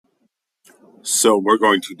So we're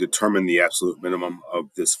going to determine the absolute minimum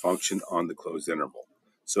of this function on the closed interval.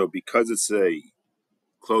 So because it's a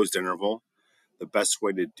closed interval, the best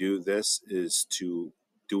way to do this is to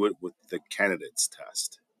do it with the candidates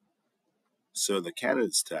test. So the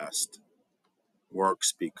candidates test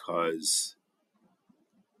works because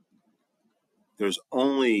there's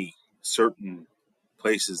only certain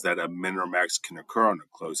places that a min or max can occur on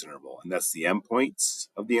a closed interval, and that's the endpoints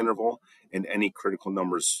of the interval and any critical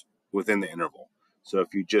numbers within the interval. So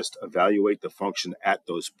if you just evaluate the function at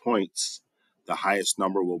those points, the highest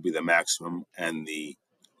number will be the maximum and the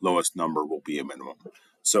lowest number will be a minimum.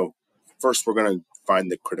 So first we're going to find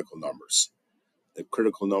the critical numbers. The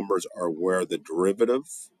critical numbers are where the derivative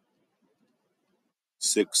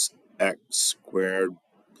 6x squared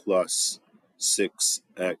plus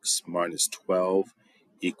 6x minus 12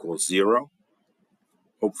 equals 0.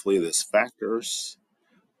 Hopefully this factors.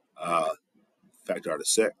 Factor out of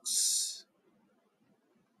 6.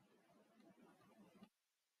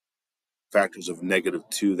 Factors of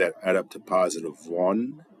 -2 that add up to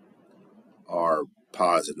 +1 are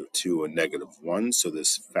 +2 and -1, so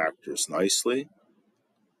this factors nicely.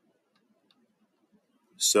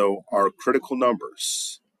 So our critical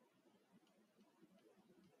numbers,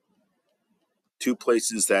 two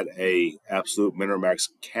places that a absolute min or max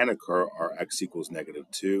can occur are x equals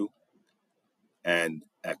 -2 and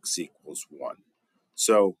x equals 1.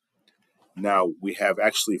 So now we have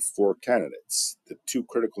actually 4 candidates, the 2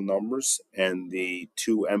 critical numbers and the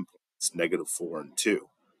 2 endpoints, -4 and 2.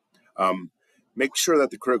 Make sure that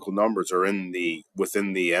the critical numbers are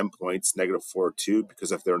within the endpoints, -4, 2,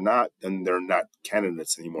 because if they're not, then they're not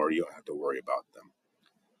candidates anymore. You don't have to worry about them.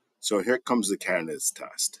 So here comes the candidates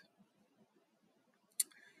test.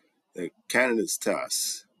 The candidates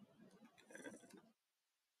test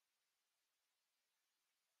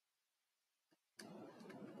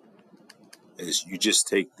is you just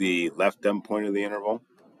take the left endpoint of the interval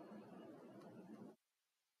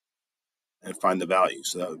and find the value.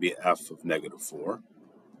 So that would be f of -4.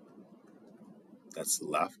 That's the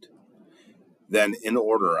left. Then in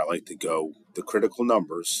order, I like to go the critical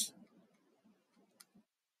numbers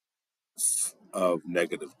of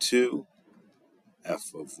 -2,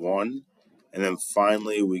 f of 1, and then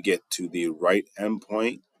finally we get to the right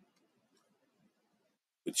endpoint,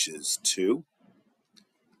 which is 2.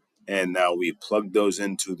 And now we plug those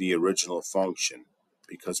into the original function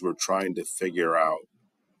because we're trying to figure out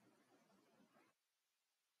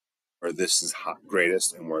where this is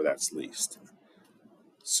greatest and where that's least.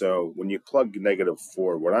 So when you plug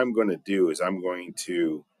 -4, what I'm going to do is I'm going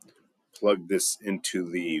to plug this into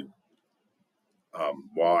the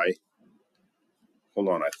y. Hold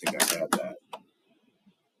on, I think I had that.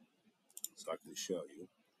 So I can show you.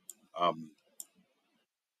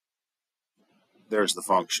 There's the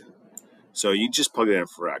function. So you just plug it in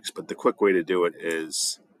for x, but the quick way to do it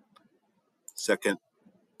is second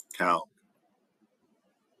count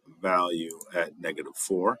value at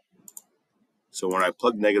 -4. So when I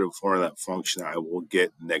plug -4 in that function, I will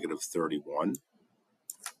get -31.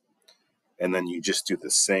 And then you just do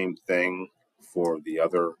the same thing for the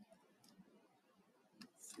other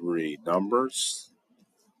 3 numbers.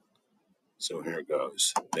 So here it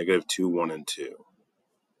goes, -2, 1, and 2.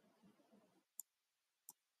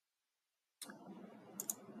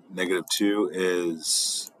 -2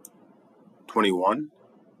 is 21.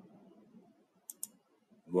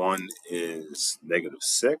 1 is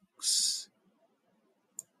 -6.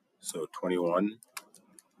 So 21,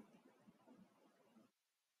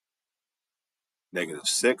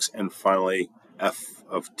 -6. And finally, f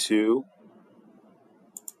of 2,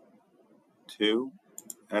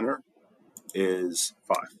 enter, is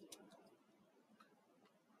 5.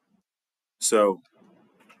 So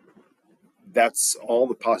that's all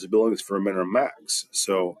the possibilities for a min or max.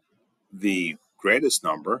 So the greatest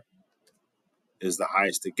number is the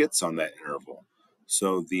highest it gets on that interval.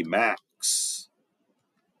 So the max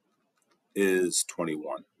is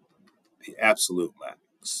 21, the absolute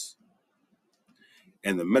max.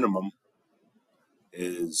 And the minimum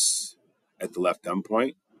is at the left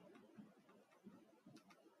endpoint,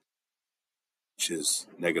 which is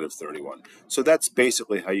 -31. So that's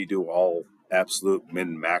basically how you do all absolute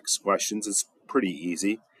min-max questions. It's pretty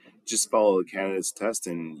easy. Just follow the candidates test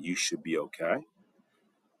and you should be okay.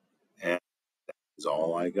 And that's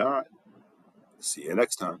all I got. See you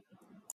next time.